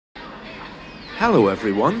Hello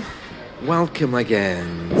everyone, welcome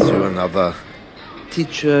again to another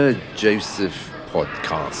Teacher Joseph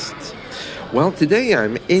podcast. Well, today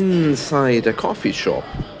I'm inside a coffee shop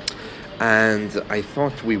and I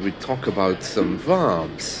thought we would talk about some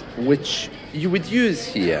verbs which you would use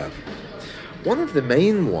here. One of the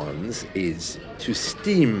main ones is to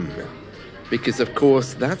steam, because of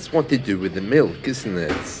course that's what they do with the milk, isn't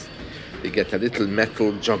it? They get a little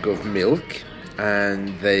metal jug of milk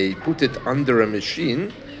and they put it under a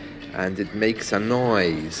machine and it makes a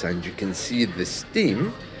noise and you can see the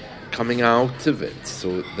steam coming out of it.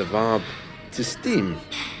 So the verb to steam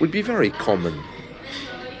would be very common.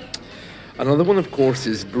 Another one, of course,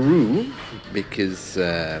 is brew, because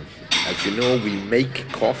as you know, we make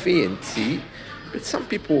coffee and tea, but some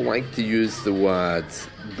people like to use the word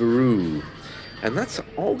brew, and that's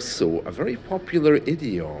also a very popular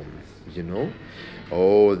idiom, you know.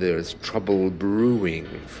 Oh, there's trouble brewing,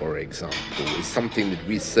 for example, is something that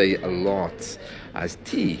we say a lot, as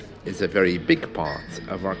tea is a very big part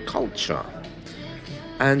of our culture.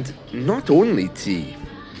 And not only tea,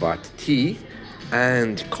 but tea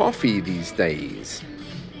and coffee these days.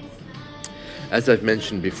 As I've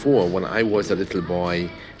mentioned before, when I was a little boy,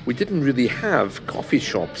 we didn't really have coffee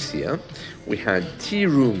shops here. We had tea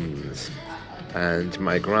rooms, and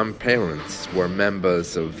my grandparents were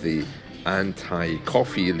members of the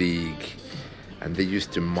Anti-Coffee League, and they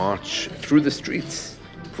used to march through the streets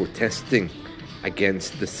protesting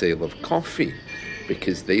against the sale of coffee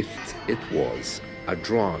because they thought it was a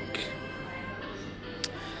drug.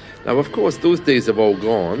 Now, of course, those days have all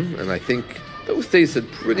gone, and I think those days had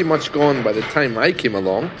pretty much gone by the time I came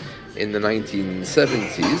along in the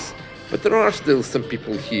 1970s, but there are still some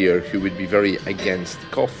people here who would be very against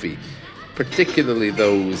coffee, particularly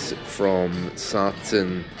those from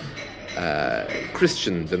certain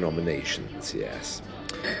Christian denominations, yes.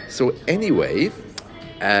 So anyway,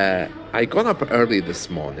 I got up early this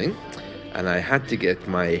morning and I had to get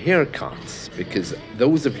my hair cut, because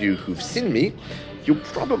those of you who've seen me, you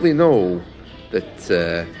probably know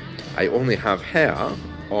that I only have hair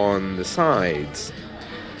on the sides.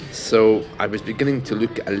 So I was beginning to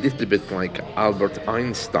look a little bit like Albert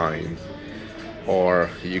Einstein, or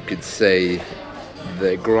you could say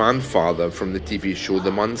the grandfather from the TV show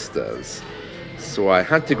The Munsters. So I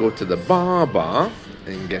had to go to the barber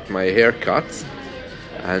and get my hair cut.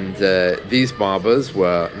 And these barbers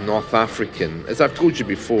were North African. As I've told you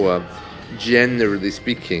before, generally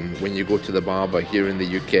speaking, when you go to the barber here in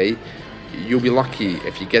the UK, you'll be lucky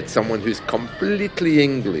if you get someone who's completely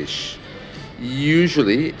English.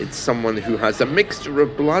 Usually it's someone who has a mixture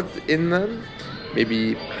of blood in them,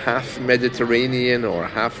 maybe half Mediterranean or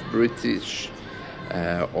half British,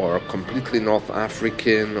 or completely North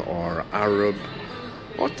African or Arab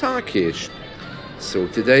or Turkish. So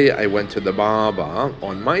today I went to the barber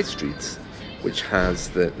on my street, which has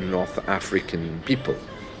the North African people.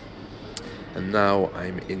 And now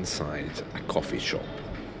I'm inside a coffee shop.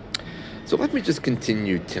 So let me just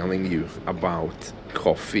continue telling you about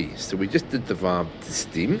coffee. So we just did the verb to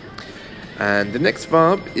steam. And the next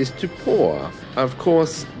verb is to pour. Of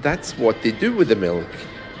course, that's what they do with the milk.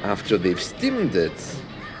 After they've steamed it,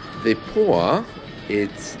 they pour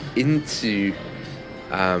it into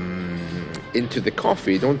the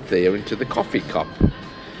coffee, don't they? Or into the coffee cup.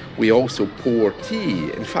 We also pour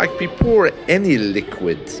tea. In fact, we pour any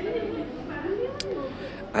liquid,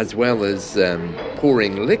 as well as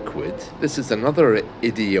pouring liquid. This is another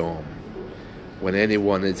idiom. When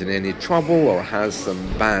anyone is in any trouble or has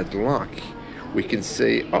some bad luck, we can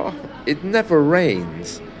say, oh, it never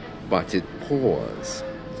rains, but it pours.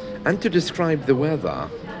 And to describe the weather,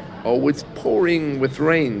 oh, it's pouring with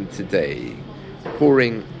rain today.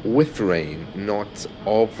 Pouring with rain, not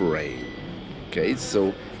of rain. Okay,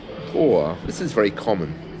 so pour. This is very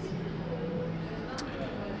common.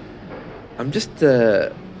 I'm just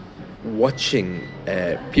watching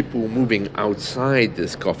people moving outside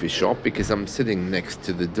this coffee shop, because I'm sitting next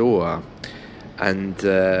to the door, and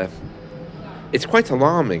it's quite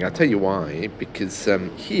alarming. I'll tell you why. Because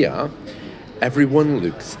here everyone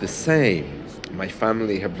looks the same. My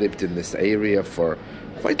family have lived in this area for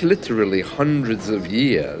quite literally hundreds of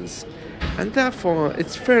years, and therefore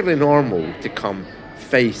it's fairly normal to come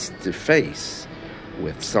face to face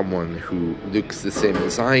with someone who looks the same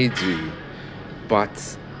as I do. But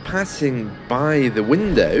passing by the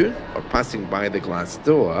window, or passing by the glass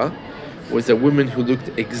door, was a woman who looked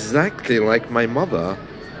exactly like my mother.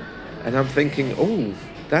 And I'm thinking, oh,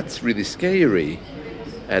 that's really scary.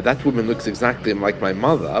 That woman looks exactly like my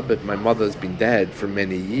mother, but my mother's been dead for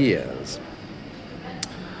many years.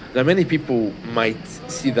 Now, many people might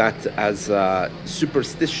see that as a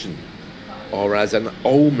superstition, or as an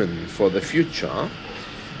omen for the future.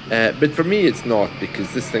 But for me, it's not,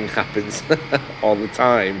 because this thing happens all the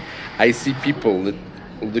time. I see people that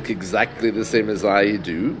look exactly the same as I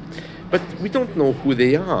do, but we don't know who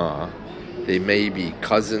they are. They may be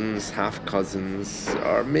cousins, half-cousins,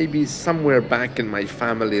 or maybe somewhere back in my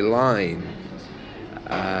family line.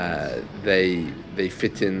 They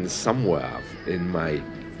fit in somewhere in my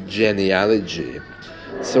genealogy.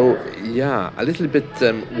 So, yeah, a little bit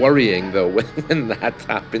worrying, though, when that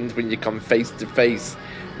happens, when you come face to face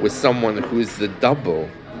with someone who's the double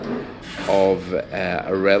of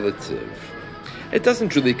a relative. It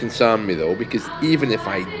doesn't really concern me, though, because even if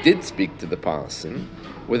I did speak to the person,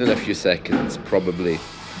 within a few seconds, probably,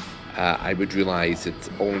 I would realize it's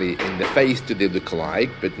only in the face do they look alike,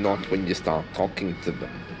 but not when you start talking to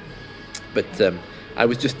them. But I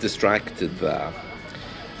was just distracted there.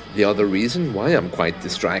 The other reason why I'm quite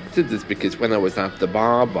distracted is because when I was at the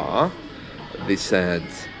barber, they said,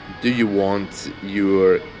 "Do you want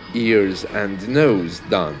your ears and nose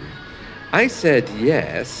done?" I said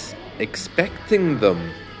yes, expecting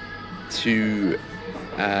them to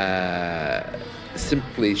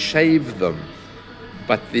simply shave them.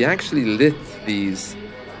 But they actually lit these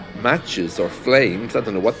matches or flames, I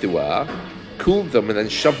don't know what they were, cooled them and then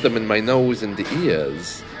shoved them in my nose and the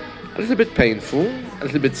ears. A little bit painful, a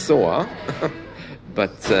little bit sore,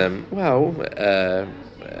 but,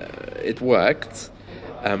 it worked.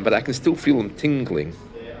 But I can still feel them tingling.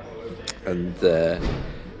 And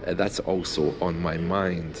that's also on my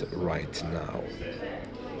mind right now.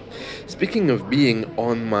 Speaking of being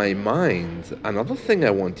on my mind, another thing I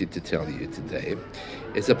wanted to tell you today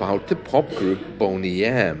is about the pop group Boney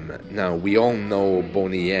M. Now, we all know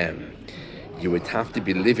Boney M. You would have to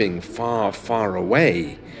be living far, far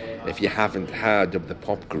away if you haven't heard of the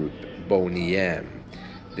pop group Boney M.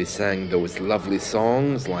 They sang those lovely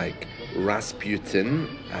songs like Rasputin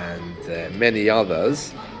and many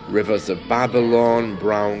others, Rivers of Babylon,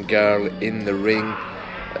 Brown Girl, In the Ring.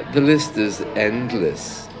 The list is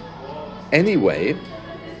endless. Anyway,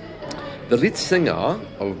 the lead singer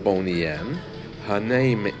of Boney M, her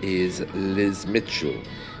name is Liz Mitchell.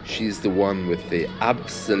 She's the one with the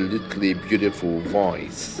absolutely beautiful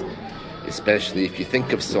voice, especially if you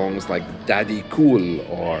think of songs like Daddy Cool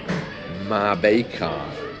or Ma Baker.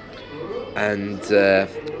 And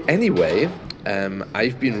anyway,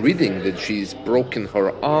 I've been reading that she's broken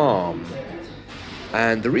her arm.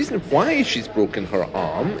 And the reason why she's broken her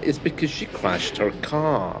arm is because she crashed her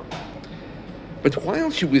car. But while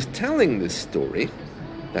she was telling this story,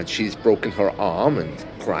 that she's broken her arm and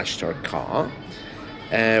crashed her car,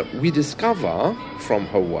 we discover from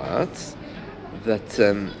her words that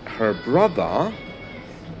her brother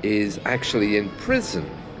is actually in prison.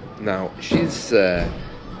 Now, she's a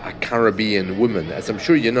Caribbean woman, as I'm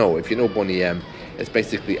sure you know. If you know Boney M, it's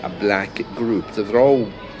basically a black group. So they're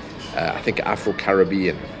all, I think,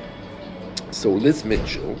 Afro-Caribbean. So Liz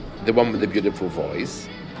Mitchell, the one with the beautiful voice,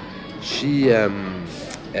 she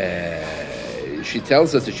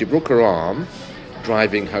tells us that she broke her arm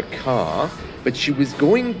driving her car, but she was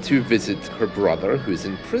going to visit her brother who's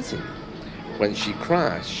in prison when she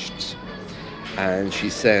crashed. And she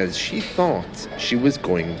says she thought she was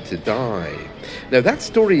going to die. Now, that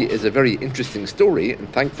story is a very interesting story,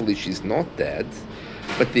 and thankfully she's not dead.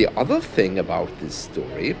 But the other thing about this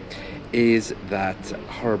story is that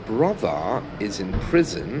her brother is in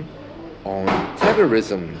prison on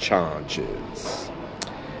terrorism charges.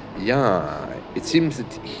 Yeah, it seems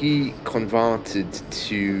that he converted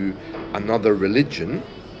to another religion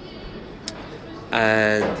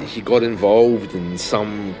and he got involved in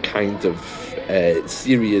some kind of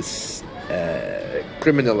serious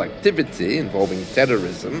criminal activity involving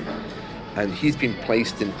terrorism, and he's been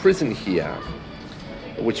placed in prison here,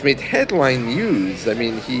 which made headline news. I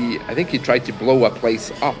mean, I think he tried to blow a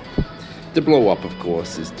place up. To blow up, of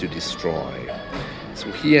course, is to destroy.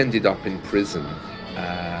 So he ended up in prison.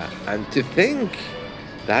 And to think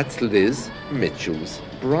that's Liz Mitchell's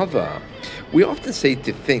brother. We often say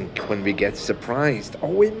to think when we get surprised.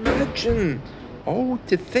 Oh, imagine. Oh,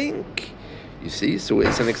 to think. You see, so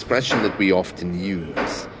it's an expression that we often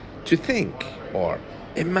use. To think or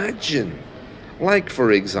imagine. Like,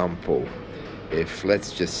 for example, if,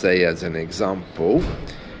 let's just say as an example,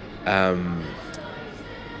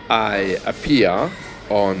 I appear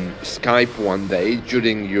on Skype one day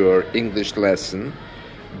during your English lesson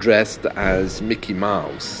dressed as Mickey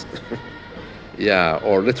Mouse. Yeah,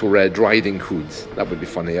 or Little Red Riding Hood. That would be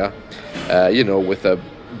funnier. With a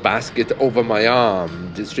basket over my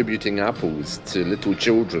arm, distributing apples to little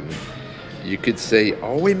children. You could say,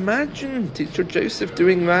 oh, imagine Teacher Joseph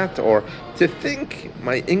doing that, or to think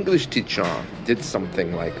my English teacher did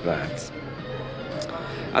something like that.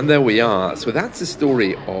 And there we are. So that's the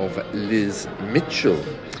story of Liz Mitchell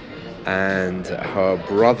and her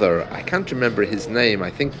brother. I can't remember his name. I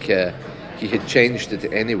think he had changed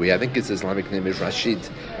it anyway. I think his Islamic name is Rashid.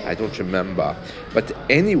 I don't remember. But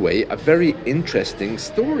anyway, a very interesting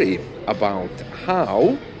story about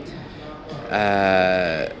how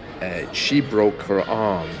she broke her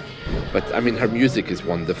arm. But I mean, her music is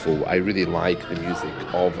wonderful. I really like the music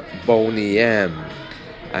of Boney M.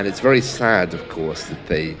 And it's very sad, of course, that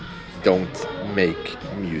they don't make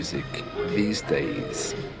music these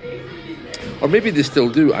days. Or maybe they still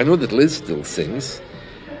do. I know that Liz still sings.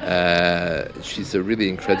 She's a really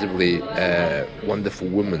incredibly wonderful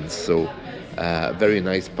woman. So, very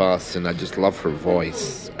nice person. I just love her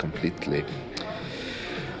voice completely.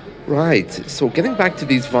 Right, so getting back to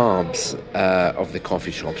these verbs of the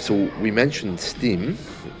coffee shop. So we mentioned steam,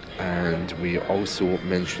 and we also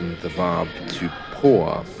mentioned the verb to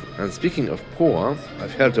pour. And speaking of pour,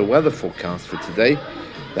 I've heard a weather forecast for today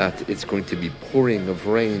that it's going to be pouring of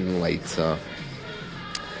rain later.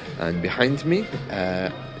 And behind me,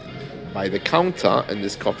 by the counter in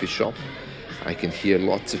this coffee shop, I can hear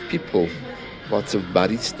lots of people, lots of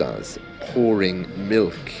baristas pouring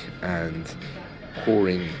milk and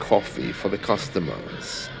pouring coffee for the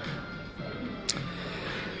customers.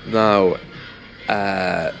 Now,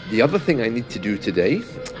 the other thing I need to do today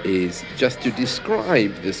is just to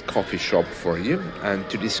describe this coffee shop for you and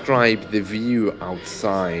to describe the view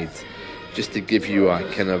outside, just to give you a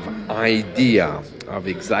kind of idea of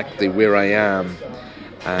exactly where I am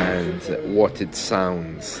and what it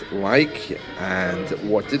sounds like and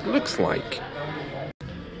what it looks like.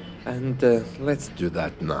 And let's do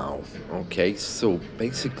that now. Okay, so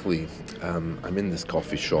basically I'm in this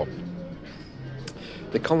coffee shop.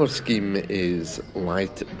 The color scheme is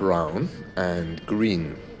light brown and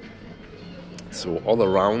green. So all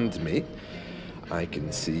around me I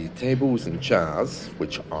can see tables and chairs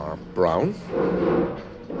which are brown,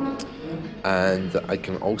 and I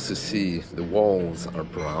can also see the walls are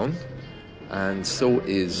brown, and so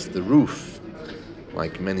is the roof.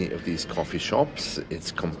 Like many of these coffee shops,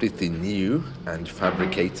 it's completely new and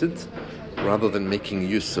fabricated. Rather than making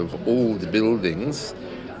use of old buildings,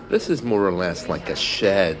 this is more or less like a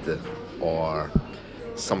shed or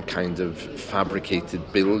some kind of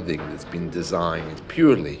fabricated building that's been designed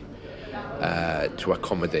purely to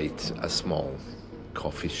accommodate a small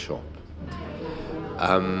coffee shop.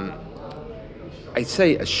 I'd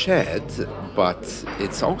say a shed, but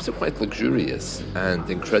it's also quite luxurious and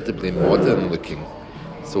incredibly modern looking.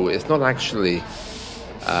 So it's not actually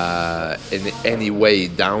in any way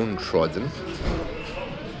downtrodden.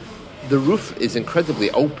 The roof is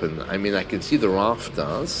incredibly open. I mean, I can see the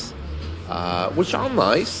rafters, which are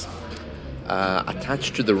nice,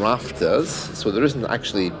 attached to the rafters. So there isn't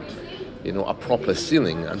actually, a proper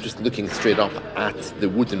ceiling. I'm just looking straight up at the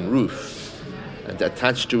wooden roof. And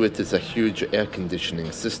attached to it is a huge air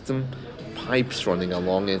conditioning system, pipes running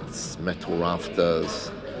along it, metal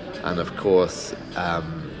rafters, and of course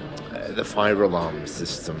the fire alarm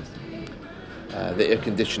system. The air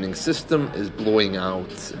conditioning system is blowing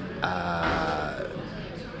out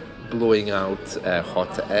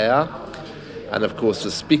hot air, and of course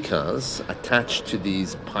the speakers attached to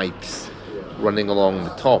these pipes running along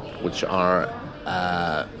the top, which are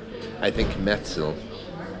I think metal.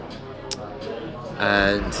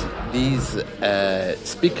 And these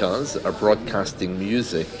speakers are broadcasting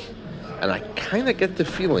music, and I kind of get the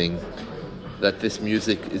feeling that this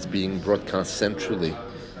music is being broadcast centrally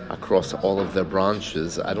across all of their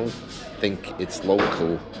branches. I don't think it's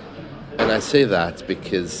local, and I say that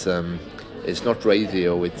because it's not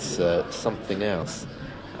radio, it's something else,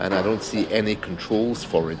 and I don't see any controls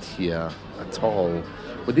for it here at all.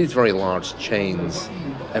 With these very large chains,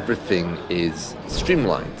 everything is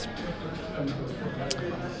streamlined.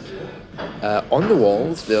 On the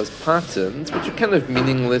walls, there's patterns which are kind of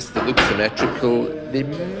meaningless, they look symmetrical. They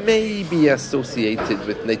may be associated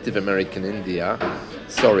with Native American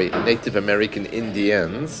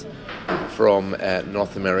Indians from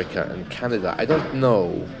North America and Canada. I don't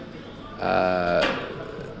know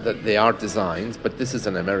that they are designs, but this is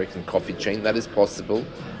an American coffee chain, that is possible.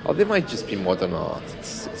 Or they might just be modern art.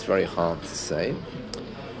 It's very hard to say.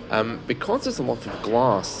 Because there's a lot of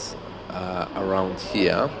glass around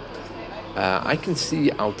here, I can see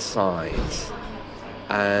outside,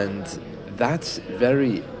 and that's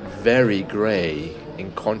very, very grey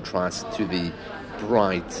in contrast to the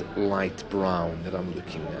bright light brown that I'm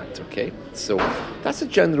looking at, okay? So that's a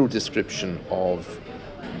general description of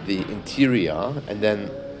the interior, and then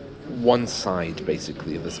one side,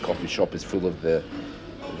 basically, of this coffee shop is full of the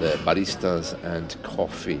baristas and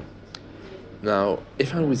coffee. Now,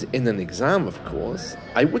 if I was in an exam, of course,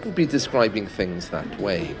 I wouldn't be describing things that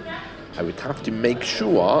way. I would have to make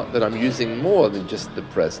sure that I'm using more than just the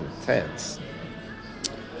present tense.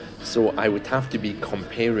 So I would have to be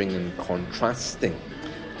comparing and contrasting.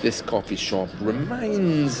 This coffee shop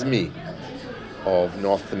reminds me of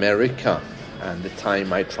North America and the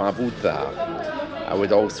time I traveled there. I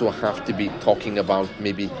would also have to be talking about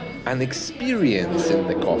maybe an experience in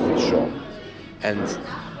the coffee shop. And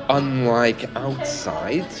unlike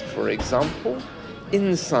outside, for example,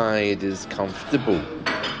 inside is comfortable.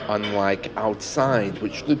 Unlike outside,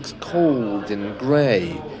 which looks cold and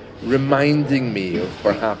grey, reminding me of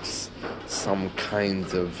perhaps some kind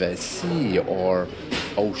of sea or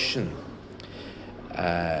ocean.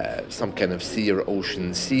 Some kind of sea or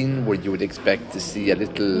ocean scene where you would expect to see a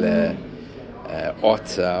little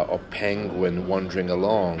otter or penguin wandering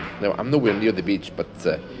along. Now, I'm nowhere near the beach, but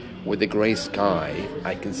with the grey sky,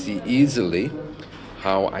 I can see easily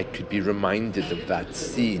how I could be reminded of that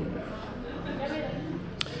scene.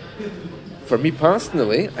 For me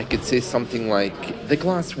personally, I could say something like, the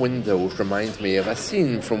glass windows remind me of a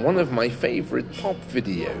scene from one of my favourite pop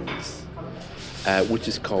videos, which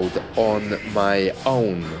is called On My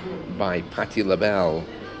Own by Patti LaBelle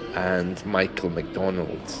and Michael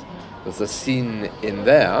McDonald. There's a scene in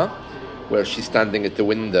there where she's standing at the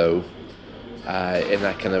window in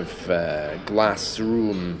a kind of glass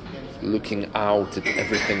room looking out at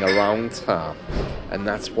everything around her, and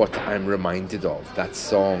that's what I'm reminded of, that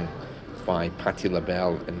song by Patti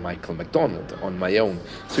LaBelle and Michael McDonald, On My Own.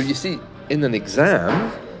 So you see, in an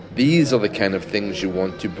exam, these are the kind of things you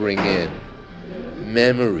want to bring in.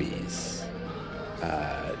 Memories,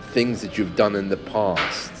 things that you've done in the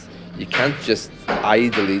past. You can't just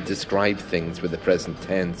idly describe things with the present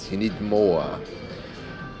tense. You need more.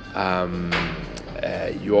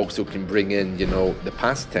 You also can bring in, the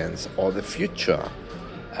past tense or the future.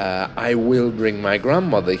 I will bring my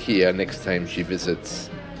grandmother here next time she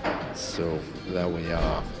visits. So there we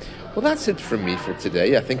are. Well, that's it from me for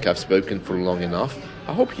today. I think I've spoken for long enough.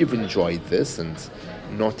 I hope you've enjoyed this and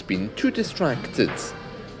not been too distracted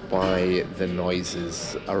by the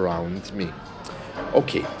noises around me.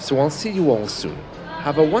 Okay, so I'll see you all soon.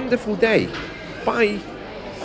 Have a wonderful day. Bye.